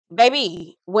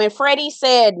Baby, when Freddy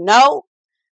said no,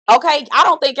 okay, I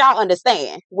don't think y'all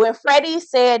understand. When Freddy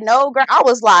said no, girl, I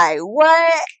was like,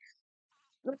 what?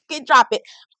 Lock it, drop it.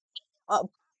 Uh,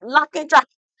 lock it, drop it.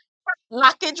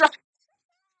 Lock it, drop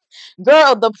it.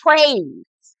 Girl, the praise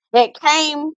that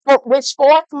came which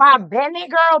forth my belly,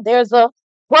 girl, there's a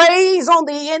praise on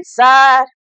the inside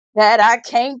that I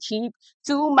can't keep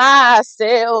to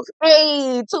myself.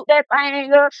 Hey, to that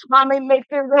thing, mommy, make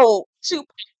it roll. To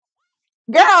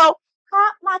girl,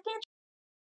 hot like it.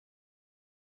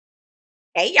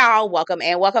 Hey y'all, welcome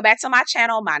and welcome back to my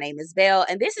channel. My name is Belle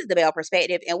and this is the Belle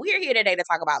Perspective and we're here today to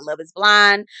talk about Love is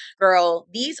Blind. Girl,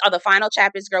 these are the final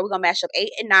chapters. Girl, we're going to mash up 8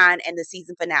 and 9 and the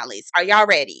season finales. Are y'all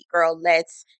ready? Girl,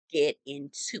 let's get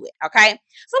into it, okay?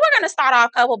 So we're going to start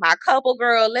off couple by couple,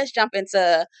 girl. Let's jump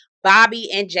into Bobby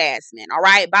and Jasmine, all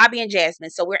right? Bobby and Jasmine.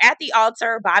 So we're at the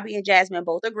altar. Bobby and Jasmine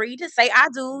both agreed to say I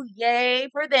do. Yay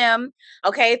for them.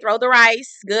 Okay, throw the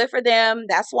rice. Good for them.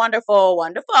 That's wonderful,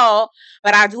 wonderful.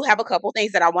 But I do have a couple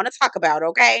things that I want to talk about,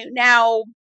 okay? Now,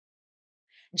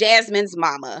 Jasmine's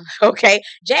mama, okay?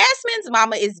 Jasmine's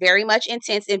mama is very much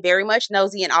intense and very much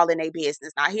nosy and all in their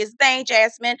business. Now, here's the thing,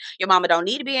 Jasmine, your mama don't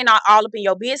need to be in all up in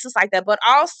your business like that, but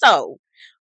also,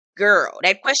 girl,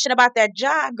 that question about that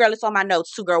job, girl, it's on my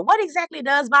notes too, girl. What exactly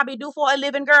does Bobby do for a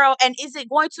living, girl? And is it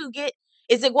going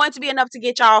to be enough to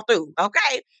get y'all through?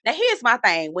 Okay. Now here's my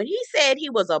thing. When he said he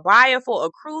was a buyer for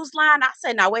a cruise line, I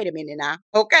said, now wait a minute now.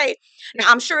 Okay. Now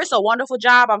I'm sure it's a wonderful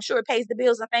job. I'm sure it pays the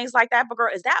bills and things like that. But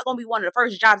girl, is that gonna be one of the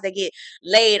first jobs that get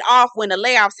laid off when the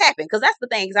layoffs happen? Because that's the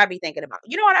things I be thinking about.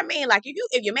 You know what I mean? Like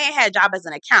if your man had a job as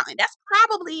an accountant, that's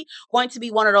probably going to be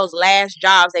one of those last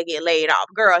jobs that get laid off.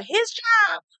 Girl, his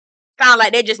job sound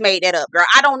like they just made that up, girl.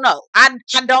 I don't know. I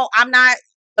don't. I'm not.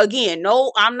 Again,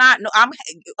 no, I'm not. No, I'm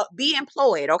be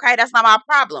employed. Okay, that's not my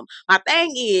problem. My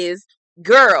thing is,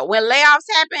 girl, when layoffs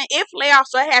happen, if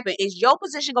layoffs are happen, is your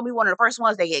position gonna be one of the first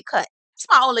ones that get cut? It's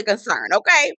my only concern.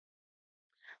 Okay.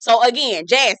 So again,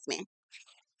 Jasmine,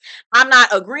 I'm not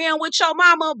agreeing with your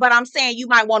mama, but I'm saying you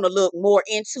might want to look more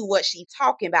into what she's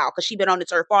talking about because she's been on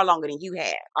this earth far longer than you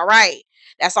have. All right.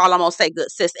 That's all I'm gonna say,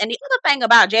 good sis. And the other thing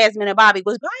about Jasmine and Bobby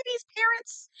was Bobby's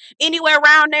parents anywhere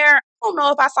around there. I don't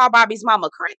know if I saw Bobby's mama.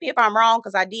 Correct me if I'm wrong,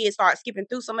 because I did start skipping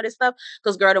through some of this stuff.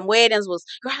 Because girl, them weddings was,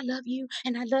 girl, I love you,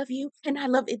 and I love you, and I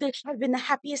love it. I've been the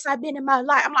happiest I've been in my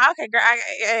life. I'm like, okay, girl,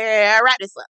 I wrap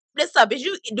this up. This up is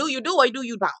you do or do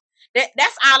you don't?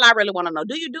 That's all I really want to know.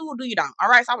 Do you do or do you don't? All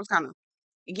right. So I was kind of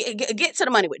get to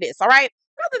the money with this. All right.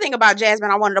 Another thing about Jasmine,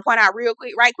 I wanted to point out real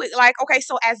quick, right quick. Like, okay,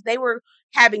 so as they were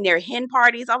having their hen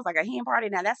parties, I was like, a hen party.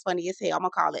 Now that's funny as hell. I'm gonna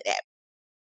call it that.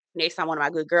 Next time, one of my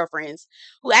good girlfriends,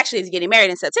 who actually is getting married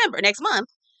in September next month,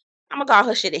 I'm gonna call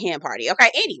her shit a hen party.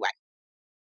 Okay. Anyway,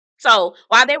 so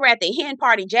while they were at the hen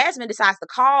party, Jasmine decides to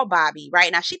call Bobby.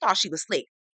 Right now, she thought she was slick.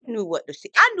 I knew what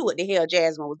the hell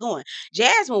Jasmine was doing.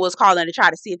 Jasmine was calling to try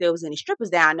to see if there was any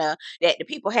strippers down there that the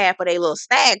people had for their little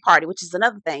stag party, which is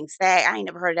another thing. Stag, I ain't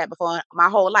never heard of that before my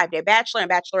whole life. Their bachelor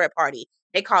and bachelorette party,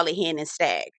 they call it hen and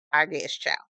stag. I guess,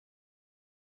 child.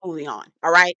 Moving on.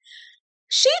 All right.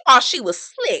 She thought she was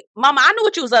slick. Mama, I knew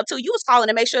what you was up to. You was calling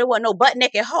to make sure there wasn't no butt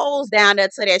naked hoes down there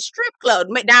to that strip club,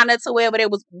 down there to wherever they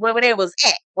was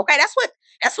at. Okay,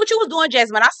 that's what you was doing,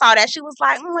 Jasmine. I saw that. She was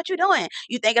like, "What you doing?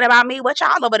 You thinking about me? What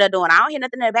y'all over there doing? I don't hear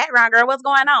nothing in the background, girl. What's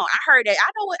going on? I heard that.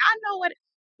 I know what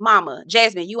Mama,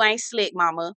 Jasmine, you ain't slick,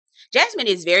 mama. Jasmine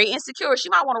is very insecure. She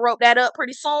might want to rope that up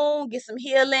pretty soon, get some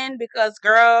healing because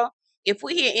girl, if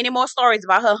we hear any more stories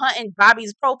about her hunting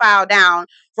Bobby's profile down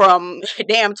from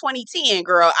damn 2010,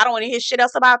 girl, I don't want to hear shit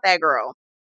else about that girl.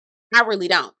 I really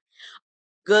don't.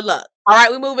 Good luck. All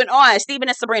right, we're moving on. Stephen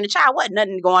and Sabrina, child, wasn't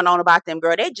nothing going on about them,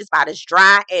 girl. They just about as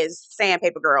dry as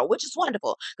sandpaper, girl, which is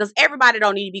wonderful because everybody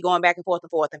don't need to be going back and forth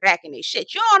and backing their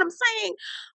shit. You know what I'm saying?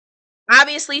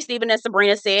 Obviously, Stephen and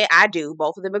Sabrina said, I do.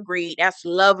 Both of them agreed. That's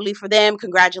lovely for them.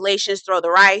 Congratulations. Throw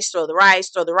the rice, throw the rice,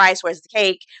 throw the rice. Where's the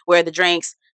cake? Where are the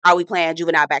drinks? Are we playing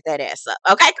juvenile? Back that ass up.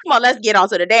 Okay, come on, let's get on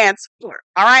to the dance floor.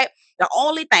 All right. The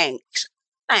only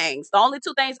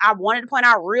two things I wanted to point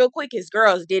out real quick is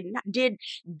girls, did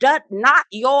not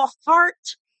your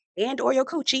heart and or your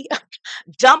coochie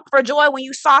jump for joy when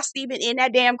you saw Stephen in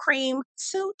that damn cream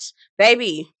suit?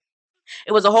 Baby,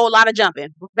 it was a whole lot of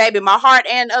jumping. Baby, my heart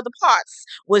and other parts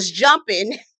was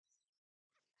jumping.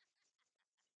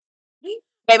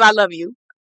 Baby, I love you.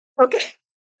 Okay.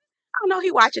 I don't know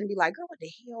he watching and be like, girl, what the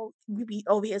hell you be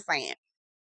over here saying?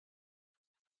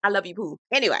 I love you, poo.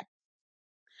 Anyway,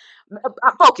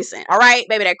 I'm focusing. All right,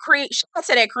 baby, that cream, shout out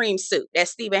to that cream suit that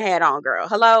Steven had on, girl.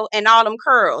 Hello? And all them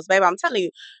curls, baby. I'm telling you,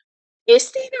 is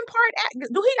Steven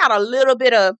do he got a little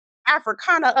bit of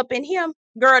Africana up in him?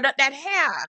 Girl, that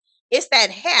hair. It's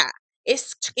that hair.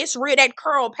 It's real that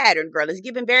curl pattern, girl. It's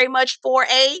giving very much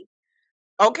 4A,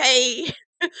 okay,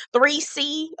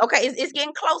 3C, okay. It's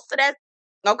getting close to that.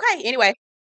 Okay, anyway,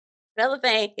 another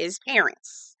thing is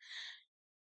parents.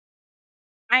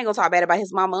 I ain't gonna talk bad about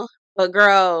his mama, but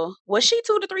girl, was she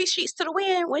 2 to 3 sheets to the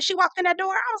wind when she walked in that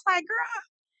door? I was like, girl,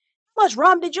 how much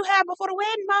rum did you have before the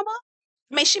wedding, mama?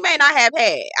 I mean, she may not have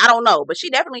had, I don't know, but she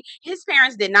definitely, his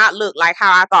parents did not look like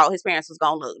how I thought his parents was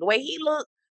gonna look. The way he looked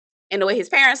and the way his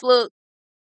parents looked,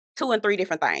 2 and 3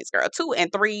 different things, girl. 2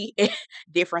 and 3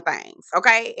 different things,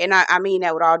 okay? And I mean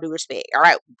that with all due respect. All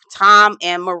right, Tom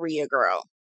and Maria, girl.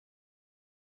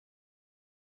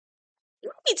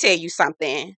 Let me tell you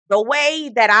something. The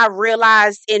way that I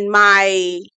realized in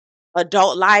my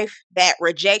adult life that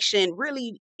rejection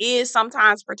really is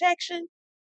sometimes protection.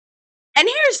 And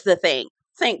here's the thing.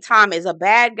 I think Tom is a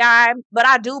bad guy, but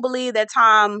I do believe that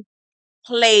Tom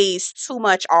plays too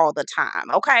much all the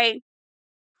time, okay? I'm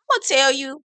gonna tell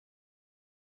you,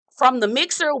 from the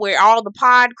mixer where all the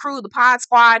pod crew, the pod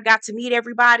squad got to meet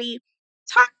everybody,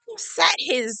 Tom sat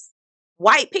his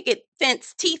white picket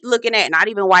fence teeth looking at, not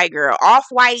even white girl, off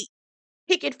white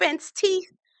picket fence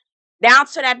teeth down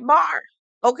to that bar,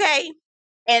 okay?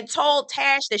 And told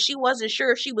Tash that she wasn't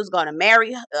sure if she was gonna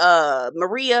marry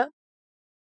Maria,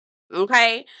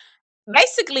 okay?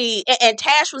 Basically, and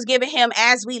Tash was giving him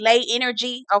as we lay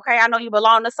energy. Okay, I know you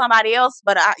belong to somebody else,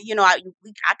 but I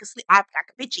could sleep. I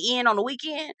could fit you in on the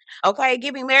weekend. Okay,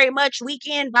 giving very much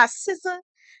weekend by Scissor.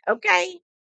 Okay,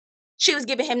 she was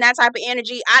giving him that type of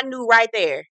energy. I knew right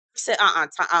there. I said,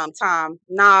 Tom,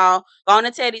 no, go on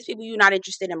and tell these people you're not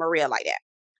interested in Maria like that.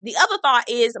 The other thought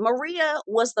is Maria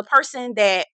was the person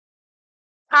that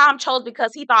Tom chose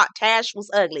because he thought Tash was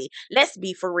ugly. Let's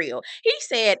be for real. He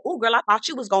said, "Ooh, girl, I thought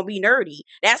you was gonna be nerdy.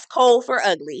 That's cold for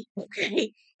ugly.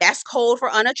 Okay, that's cold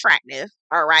for unattractive.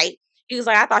 All right." He was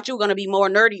like, "I thought you were gonna be more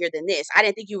nerdier than this. I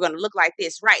didn't think you were gonna look like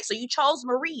this." Right. So you chose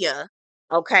Maria,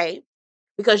 okay,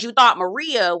 because you thought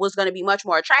Maria was gonna be much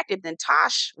more attractive than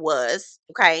Tosh was.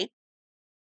 Okay,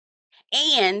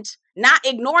 and not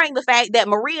ignoring the fact that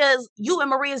you and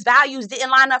Maria's values didn't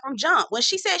line up from jump. When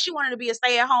she said she wanted to be a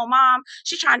stay-at-home mom,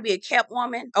 she's trying to be a kept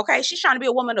woman. Okay. She's trying to be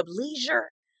a woman of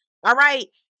leisure. All right.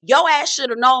 Your ass should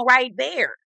have known right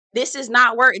there. This is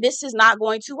not work. This is not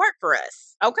going to work for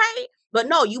us. Okay. But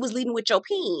no, you was leading with your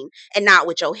peen and not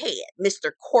with your head,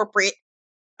 Mr. Corporate.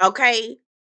 Okay.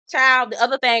 Child, the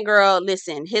other thing, girl,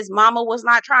 listen, his mama was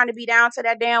not trying to be down to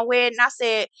that damn wedding. I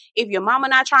said, if your mama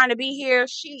not trying to be here,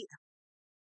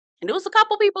 and it was a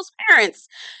couple people's parents.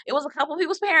 It was a couple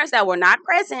people's parents that were not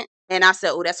present. And I said,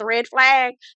 oh, that's a red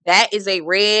flag. That is a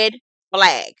red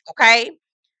flag. Okay.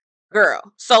 Girl.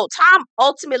 So Tom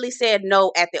ultimately said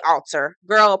no at the altar.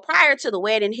 Girl, prior to the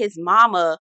wedding,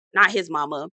 not his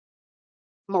mama,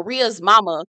 Maria's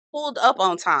mama pulled up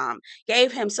on Tom,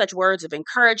 gave him such words of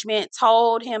encouragement,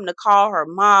 told him to call her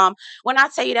mom. When I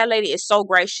tell you that lady is so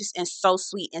gracious and so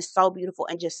sweet and so beautiful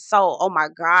and just so, oh my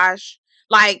gosh.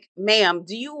 Like, ma'am,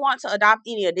 do you want to adopt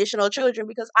any additional children?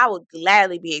 Because I would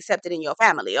gladly be accepted in your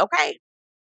family, okay?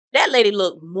 That lady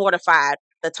looked mortified.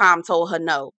 The Tom told her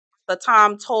no. The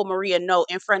Tom told Maria no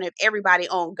in front of everybody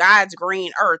on God's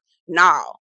green earth.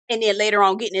 No. And then later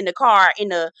on, getting in the car in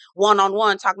the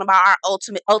one-on-one, talking about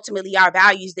ultimately our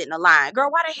values didn't align.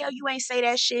 Girl, why the hell you ain't say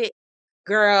that shit?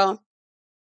 Girl,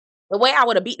 the way I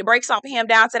would have beat the brakes off of him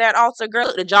down to that altar, girl,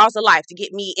 took the jaws of life to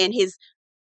get me in his.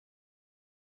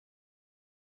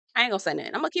 I ain't gonna say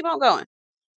nothing. I'm gonna keep on going.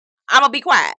 I'm gonna be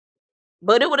quiet.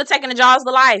 But it would have taken the jaws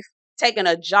of life, taken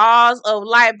a jaws of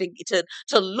life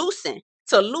to loosen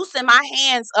my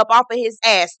hands up off of his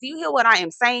ass. Do you hear what I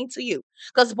am saying to you?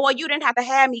 Because boy, you didn't have to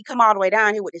have me come all the way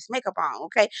down here with this makeup on.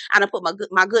 Okay, I done put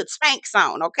my good Spanx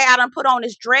on. Okay, I done put on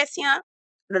this dress here.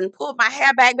 I done pulled my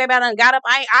hair back, baby. I done got up.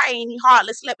 I ain't even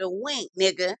hardly slept a wink,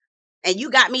 nigga. And you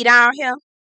got me down here,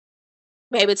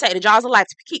 baby. Take the jaws of life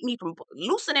to keep me from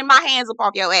loosening my hands up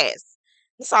off your ass.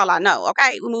 That's all I know.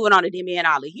 Okay, we're moving on to Demi and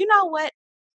Ollie. You know what?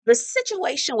 The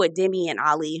situation with Demi and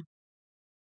Ollie,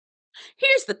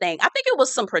 here's the thing. I think it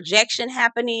was some projection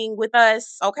happening with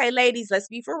us. Okay, ladies, let's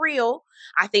be for real.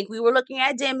 I think we were looking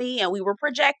at Demi and we were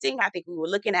projecting. I think we were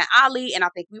looking at Ollie and I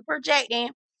think we were projecting.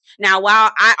 Now,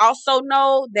 while I also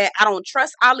know that I don't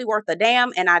trust Ollie worth a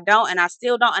damn, and I don't, and I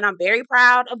still don't, and I'm very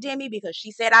proud of Demi because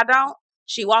she said I don't.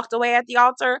 She walked away at the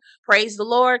altar. Praise the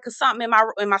Lord, because something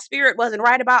in my spirit wasn't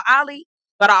right about Ollie.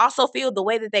 But I also feel the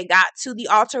way that they got to the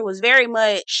altar was very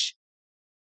much,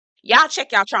 y'all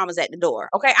check y'all traumas at the door.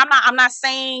 Okay. I'm not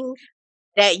saying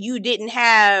that you didn't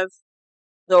have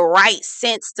the right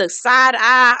sense to side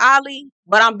eye Ollie,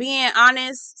 but I'm being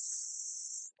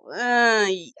honest.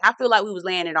 I feel like we was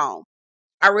laying it on.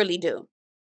 I really do.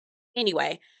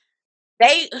 Anyway,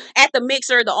 they at the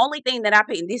mixer, the only thing that I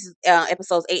picked, this is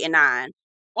episodes 8 and 9.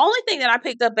 Only thing that I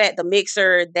picked up at the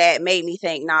mixer that made me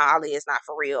think, nah, Ollie is not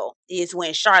for real, is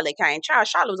when Charlotte came.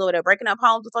 Charlotte was over there breaking up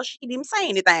homes before she could even say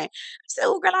anything. I said,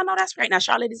 oh, girl, I know that's right. Now,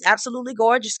 Charlotte is absolutely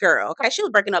gorgeous, girl. Okay. She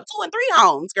was breaking up 2 and 3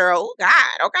 homes, girl. Oh,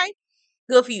 God. Okay.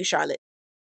 Good for you, Charlotte.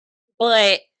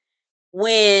 But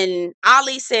when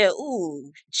Ollie said,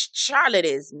 ooh, Charlotte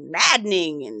is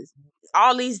maddening and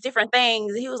all these different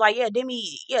things, he was like,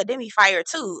 Demi fired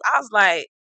too. I was like,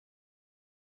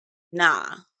 nah.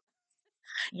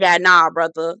 Yeah, nah,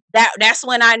 brother. That's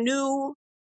when I knew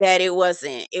that it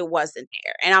wasn't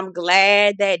there. And I'm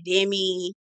glad that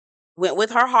Demi went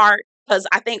with her heart, because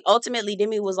I think ultimately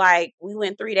Demi was like, we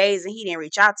went 3 days and he didn't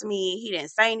reach out to me. He didn't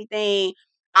say anything.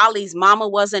 Ollie's mama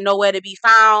wasn't nowhere to be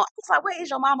found. I was like, where is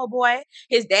your mama, boy?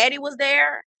 His daddy was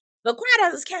there. The quiet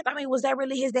as his cat. I mean, was that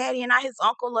really his daddy and not his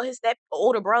uncle or his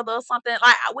older brother or something?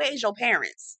 Like, where is your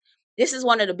parents? This is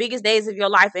one of the biggest days of your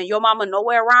life and your mama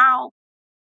nowhere around.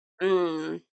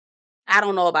 Mm, I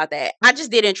don't know about that. I just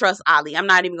didn't trust Ollie. I'm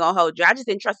not even gonna hold you. I just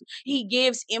didn't trust him. He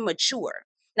gives immature.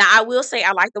 Now I will say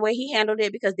I like the way he handled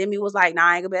it, because Demi was like, "Nah,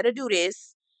 I ain't gonna better do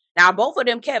this." Now both of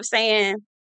them kept saying,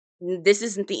 "This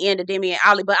isn't the end of Demi and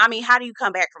Ollie." But I mean, how do you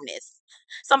come back from this?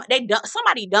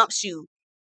 Somebody dumps you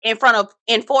in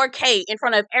 4K in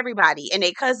front of everybody and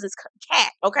their cousin's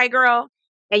cat. Okay, girl.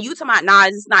 And you talking about, nah,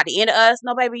 this is not the end of us.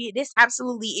 No, baby, this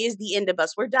absolutely is the end of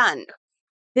us. We're done.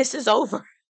 This is over.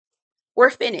 We're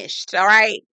finished. All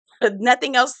right.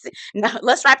 Nothing else. No,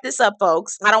 let's wrap this up,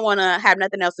 folks. I don't want to have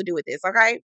nothing else to do with this.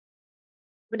 Okay.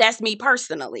 But that's me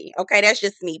personally. Okay. That's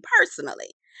just me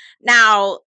personally.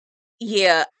 Now,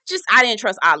 yeah, just I didn't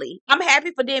trust Ollie. I'm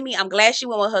happy for Demi. I'm glad she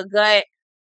went with her gut.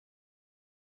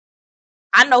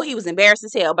 I know he was embarrassed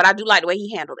as hell, but I do like the way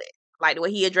he handled it. Like the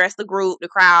way he addressed the group, the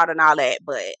crowd, and all that.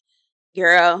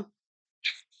 Girl,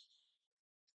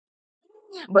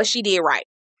 but she did right.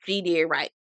 She did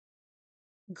right.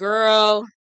 Girl,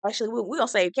 actually, we gonna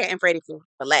save Cat and Freddy for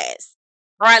last.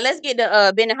 All right, let's get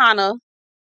to Benihana.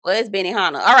 Well, it's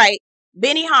Benihana. All right,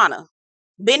 Benihana.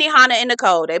 Benihana and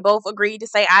Nicole. They both agreed to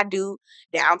say I do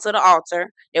down to the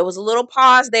altar. There was a little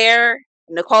pause there.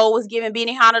 Nicole was giving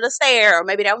Benihana the stare, or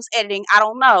maybe that was editing. I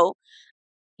don't know.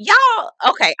 Y'all,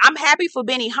 okay, I'm happy for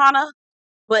Benihana,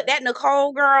 but that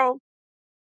Nicole girl,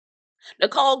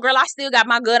 I still got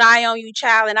my good eye on you,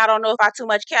 child, and I don't know if I too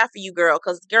much care for you, girl,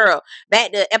 because, girl,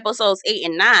 back to episodes 8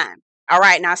 and 9. All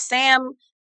right, now Sam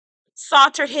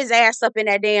sauntered his ass up in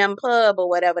that damn pub or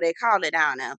whatever they call it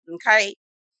down there, okay?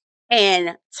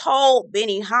 And told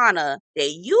Benihana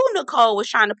that you, Nicole, was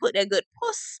trying to put that good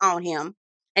puss on him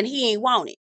and he ain't want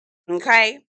it.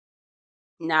 Okay?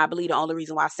 Now I believe the only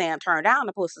reason why Sam turned down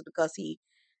the puss is because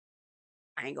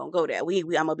I ain't gonna go there. I'm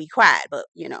gonna be quiet, but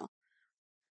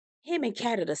him and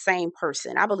Kat are the same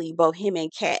person. I believe both him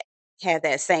and Kat have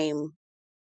that same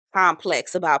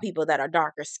complex about people that are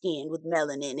darker skinned with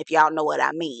melanin, if y'all know what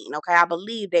I mean. Okay. I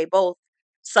believe they both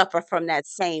suffer from that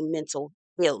same mental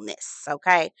illness.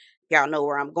 Okay. Y'all know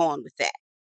where I'm going with that.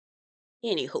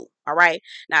 Anywho, all right.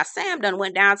 Now Sam done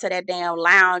went down to that damn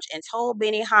lounge and told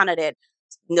Benihana that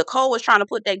Nicole was trying to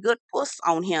put that good puss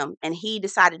on him and he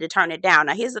decided to turn it down.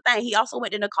 Now here's the thing. He also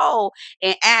went to Nicole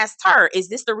and asked her, is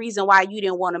this the reason why you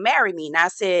didn't want to marry me? And I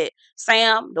said,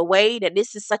 Sam, the way that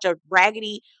this is such a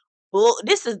raggedy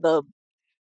this is the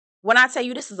when I tell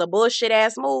you this is a bullshit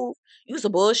ass move, you's a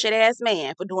bullshit ass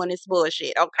man for doing this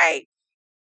bullshit. Okay.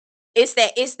 It's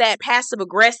that passive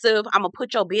aggressive. I'm gonna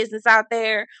put your business out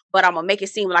there, but I'm gonna make it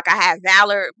seem like I have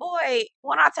valor. Boy,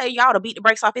 when I tell y'all to beat the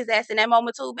brakes off his ass in that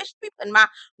moment too, bitch, be putting my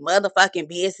motherfucking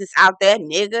business out there,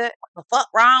 nigga. What the fuck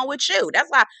wrong with you? That's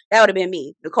why that would have been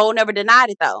me. Nicole never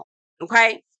denied it though.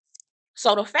 Okay.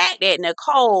 So the fact that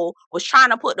Nicole was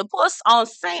trying to put the puss on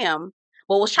Sam,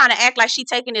 but was trying to act like she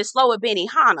taking it slow with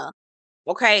Benihana.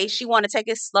 Okay, she want to take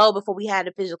it slow before we had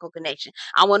a physical connection.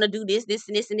 I want to do this, this,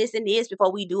 and this, and this, and this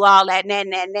before we do all that, and that,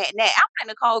 and that, and that, and that. I'm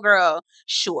like, Nicole, girl,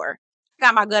 sure.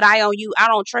 Got my good eye on you. I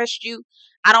don't trust you.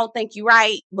 I don't think you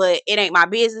right, but it ain't my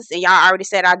business, and y'all already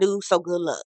said I do, so good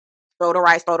luck. Throw the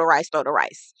rice, throw the rice, throw the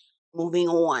rice. Moving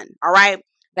on. All right.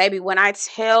 Baby, when I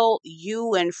tell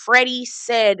you and Freddy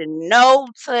said no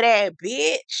to that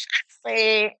bitch, I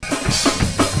said,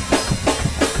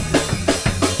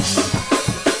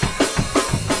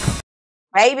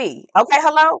 baby, okay,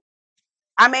 hello?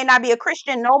 I may not be a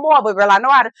Christian no more, but girl, I know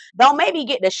how to. Don't make me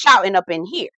get the shouting up in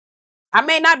here. I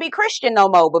may not be Christian no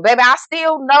more, but baby, I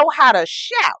still know how to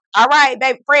shout. All right,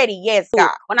 baby, Freddy, yes,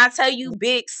 God. When I tell you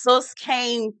big sis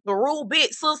came through,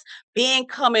 big sis been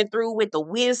coming through with the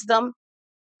wisdom.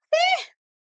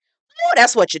 Oh,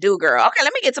 that's what you do, girl. Okay,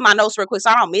 let me get to my notes real quick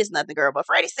so I don't miss nothing, girl. But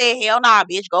Freddy said, hell nah,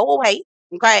 bitch, go away.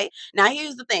 Okay. Now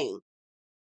here's the thing.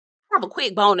 I have a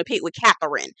quick bone to pick with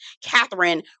Catherine.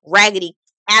 Catherine, raggedy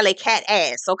alley cat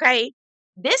ass, okay?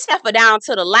 This heifer down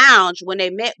to the lounge when they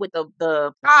met with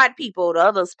the pod people, the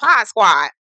other pod squad.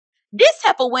 This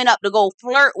heifer went up to go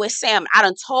flirt with Sam. I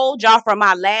done told y'all from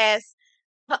my last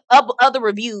other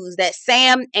reviews that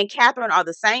Sam and Catherine are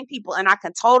the same people, and I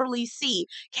can totally see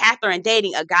Catherine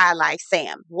dating a guy like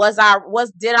Sam. Did I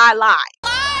lie?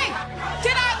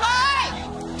 Did I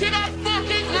lie? Did I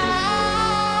fucking lie?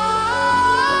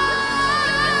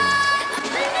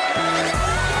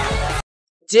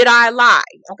 Did I lie?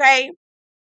 Okay.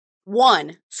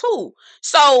 1, 2.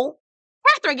 So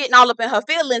Catherine getting all up in her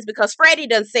feelings because Freddy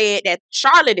done said that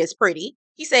Charlotte is pretty.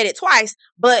 He said it twice,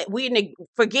 but we're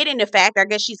forgetting the fact, I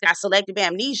guess she's got selective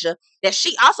amnesia, that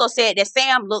she also said that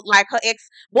Sam looked like her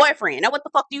ex-boyfriend. Now, what the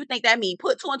fuck do you think that means?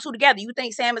 Put 2 and 2 together. You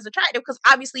think Sam is attractive because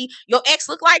obviously your ex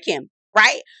looked like him,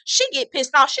 right? She get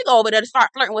pissed off. She go over there to start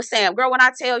flirting with Sam. Girl, when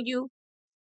I tell you,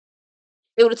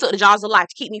 it would have took the jaws of life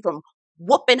to keep me from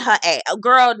whooping her ass.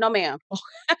 Girl, no ma'am.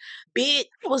 Bitch,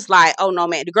 I was like, oh no,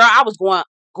 man. The girl, I was going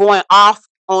off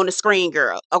on the screen,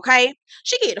 girl. Okay.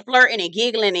 She get to flirting and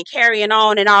giggling and carrying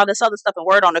on and all this other stuff and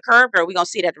word on the curve, girl. We gonna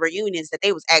see it at the reunions that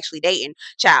they was actually dating,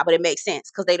 child, but it makes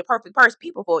sense because they the perfect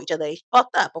people for each other. They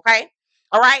fucked up, okay?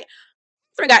 All right.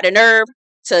 Got the nerve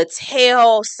to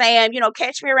tell Sam,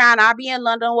 catch me around. I'll be in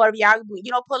London, whatever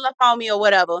y'all, pull up on me or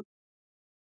whatever.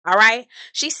 All right.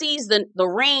 She sees the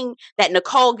ring that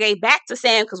Nicole gave back to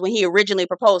Sam because when he originally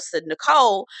proposed to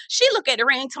Nicole, she looked at the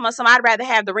ring to myself. I'd rather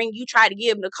have the ring you tried to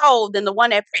give Nicole than the one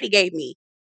that Freddy gave me.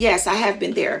 Yes, I have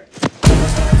been there.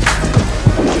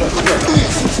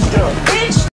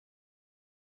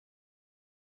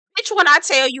 Bitch, when I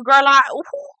tell you, girl,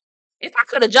 if I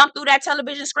could have jumped through that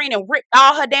television screen and ripped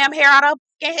all her damn hair out of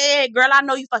her head, girl, I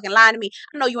know you fucking lying to me.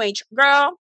 I know you ain't,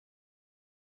 girl.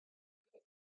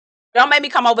 Don't make me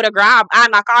come over there, girl. I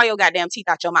knock all your goddamn teeth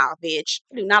out your mouth, bitch.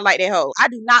 I do not like that hoe. I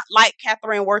do not like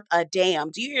Catherine worth a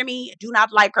damn. Do you hear me? Do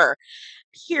not like her.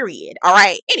 Period. All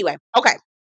right. Anyway, okay.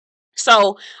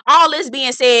 So all this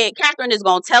being said, Catherine is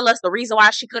gonna tell us the reason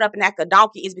why she could up and act a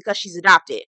donkey is because she's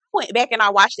adopted. I went back and I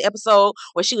watched the episode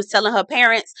where she was telling her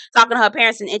parents, talking to her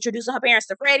parents and introducing her parents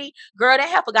to Freddy. Girl, that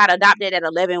heifer got adopted at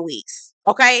 11 weeks.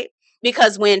 Okay.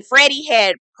 Because when Freddy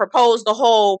had proposed the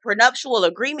whole prenuptial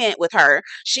agreement with her,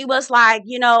 she was like,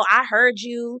 I heard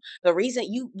you. The reason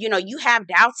you have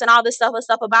doubts and all this stuff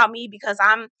about me because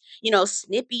I'm,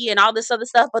 snippy and all this other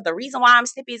stuff. But the reason why I'm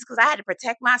snippy is because I had to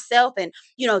protect myself and,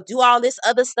 do all this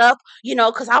other stuff,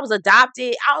 because I was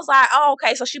adopted. I was like, oh,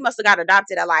 okay. So she must have got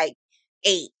adopted at like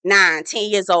 8, 9, 10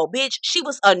 years old. Bitch, she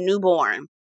was a newborn.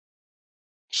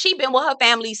 She been with her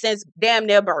family since damn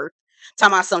near birth.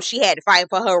 Talking about something she had to fight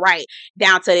for her right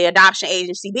down to the adoption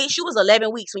agency. Bitch, she was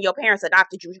 11 weeks when your parents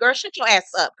adopted you. Girl, shut your ass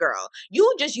up, girl.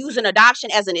 You just using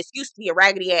adoption as an excuse to be a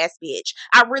raggedy ass bitch.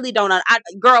 I really don't know.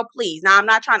 Girl, please. Now, I'm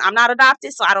not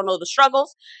adopted, so I don't know the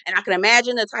struggles. And I can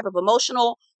imagine the type of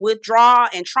emotional withdrawal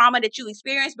and trauma that you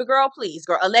experienced. But girl, please,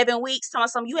 girl, 11 weeks, telling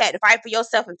something you had to fight for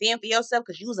yourself and fend for yourself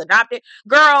because you was adopted.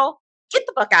 Girl, get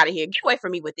the fuck out of here. Get away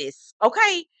from me with this.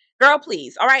 Okay? Girl,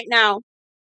 please. All right, now.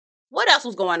 What else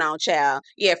was going on, child?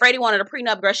 Yeah, Freddy wanted a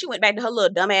prenup, girl. She went back to her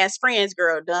little dumbass friends,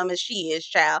 girl, dumb as she is,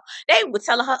 child. They were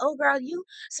telling her, oh, girl,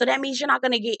 so that means you're not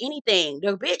going to get anything.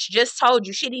 The bitch just told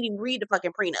you she didn't even read the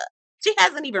fucking prenup. She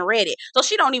hasn't even read it. So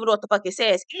she don't even know what the fuck it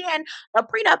says. And a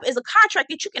prenup is a contract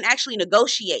that you can actually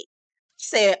negotiate. She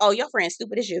said, oh, your friend's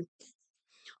stupid as you.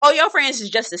 Oh, your friends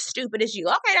is just as stupid as you.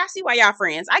 Okay, I see why y'all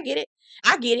friends. I get it.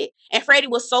 I get it. And Freddie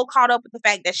was so caught up with the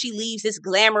fact that she leaves this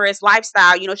glamorous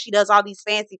lifestyle. She does all these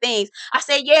fancy things. I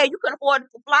said, yeah, you can afford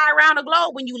to fly around the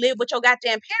globe when you live with your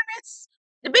goddamn parents.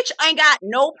 The bitch ain't got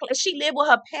no place. She live with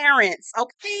her parents,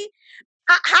 okay?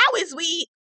 How is we...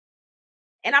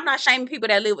 And I'm not shaming people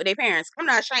that live with their parents. I'm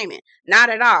not shaming. Not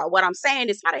at all. What I'm saying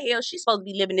is, how the hell she's supposed to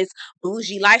be living this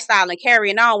bougie lifestyle and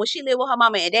carrying on when she live with her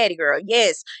mama and daddy, girl?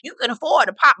 Yes, you can afford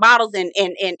to pop bottles and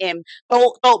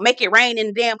make it rain in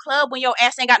the damn club when your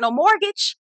ass ain't got no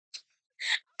mortgage.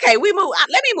 Okay, we move.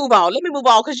 Let me move on. Let me move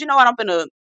on because you know what I'm gonna.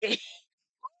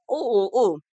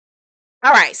 Ooh.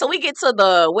 All right, so we get to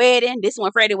the wedding. This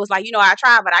one, Freddie was like, I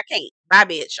tried, but I can't. Bye,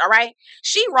 bitch. All right.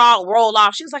 She roll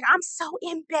off. She was like, I'm so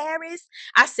embarrassed.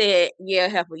 I said, yeah,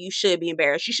 Heifer, you should be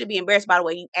embarrassed. You should be embarrassed by the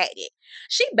way you acted.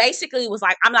 She basically was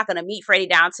like, I'm not going to meet Freddie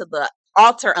down to the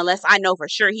altar unless I know for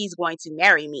sure he's going to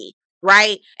marry me.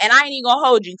 Right. And I ain't even gonna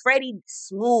hold you. Freddie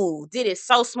did it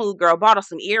so smooth, girl. Bought her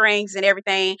some earrings and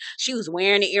everything. She was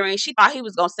wearing the earrings. She thought he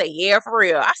was gonna say, yeah, for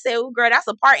real. I said, oh, girl, that's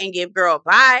a parting gift, girl.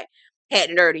 Bye. had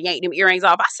the nerve to yank them earrings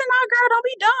off. I said, "Nah, girl, don't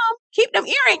be dumb. Keep them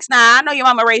earrings now. I know your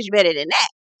mama raised you better than that.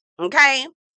 Okay?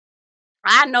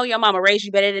 I know your mama raised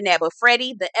you better than that." But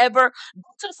Freddy, the ever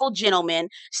beautiful gentleman,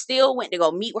 still went to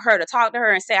go meet with her to talk to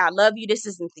her and say, "I love you. This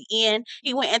isn't the end."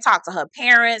 He went and talked to her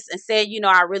parents and said,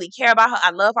 "I really care about her.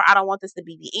 I love her. I don't want this to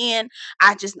be the end.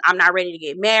 I'm not ready to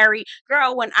get married."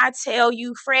 Girl, when I tell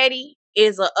you Freddy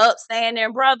is a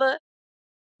upstanding brother,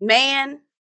 man,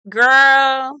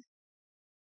 girl,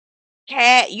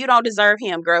 Cat, you don't deserve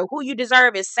him, girl. Who you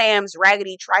deserve is Sam's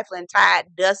raggedy, trifling,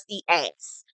 tied, dusty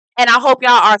ass. And I hope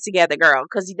y'all are together, girl,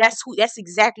 because that's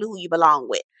exactly who you belong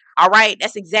with. All right?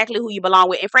 That's exactly who you belong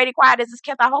with. And Freddie, quiet as it's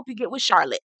kept, I hope you get with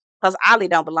Charlotte. Because Ollie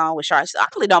don't belong with Charlotte.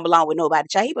 Ollie don't belong with nobody,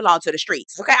 child. He belongs to the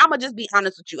streets. Okay? I'm gonna just be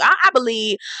honest with you. I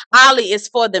believe Ollie is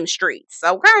for them streets.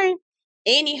 Okay?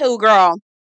 Anywho, girl.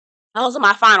 Those are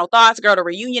my final thoughts, girl. The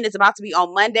reunion is about to be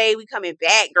on Monday. We coming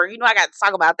back, girl. I got to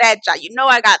talk about that, child.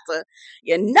 I got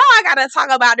to talk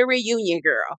about the reunion,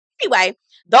 girl. Anyway,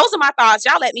 those are my thoughts.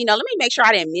 Y'all let me know. Let me make sure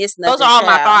I didn't miss nothing. Those are all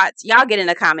my thoughts. Y'all get in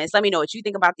the comments. Let me know what you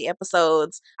think about the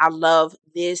episodes. I love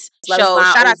this show.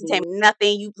 Shout out to Demi.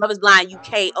 Nothing. Love is Blind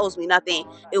UK owes me nothing.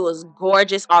 It was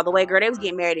gorgeous all the way, girl. They was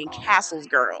getting married in castles,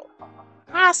 girl.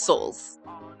 Castles.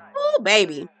 Oh,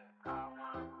 baby.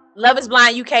 Love is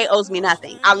Blind UK owes me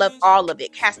nothing. I loved all of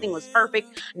it. Casting was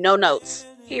perfect. No notes.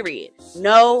 Period.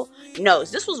 No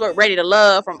notes. This was what Ready to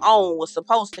Love from OWN was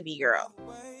supposed to be, girl.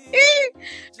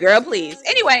 Girl, please.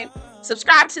 Anyway,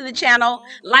 subscribe to the channel.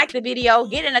 Like the video.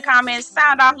 Get in the comments.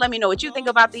 Sound off. Let me know what you think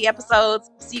about the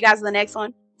episodes. See you guys in the next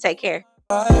one. Take care.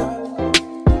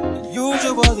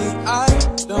 Usually I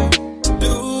don't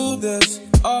do this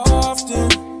often,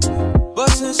 but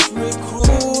since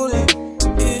recruiting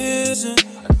isn't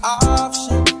an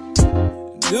option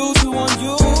due to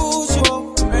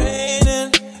unusual rain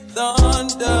and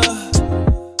thunder,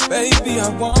 baby, I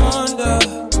wonder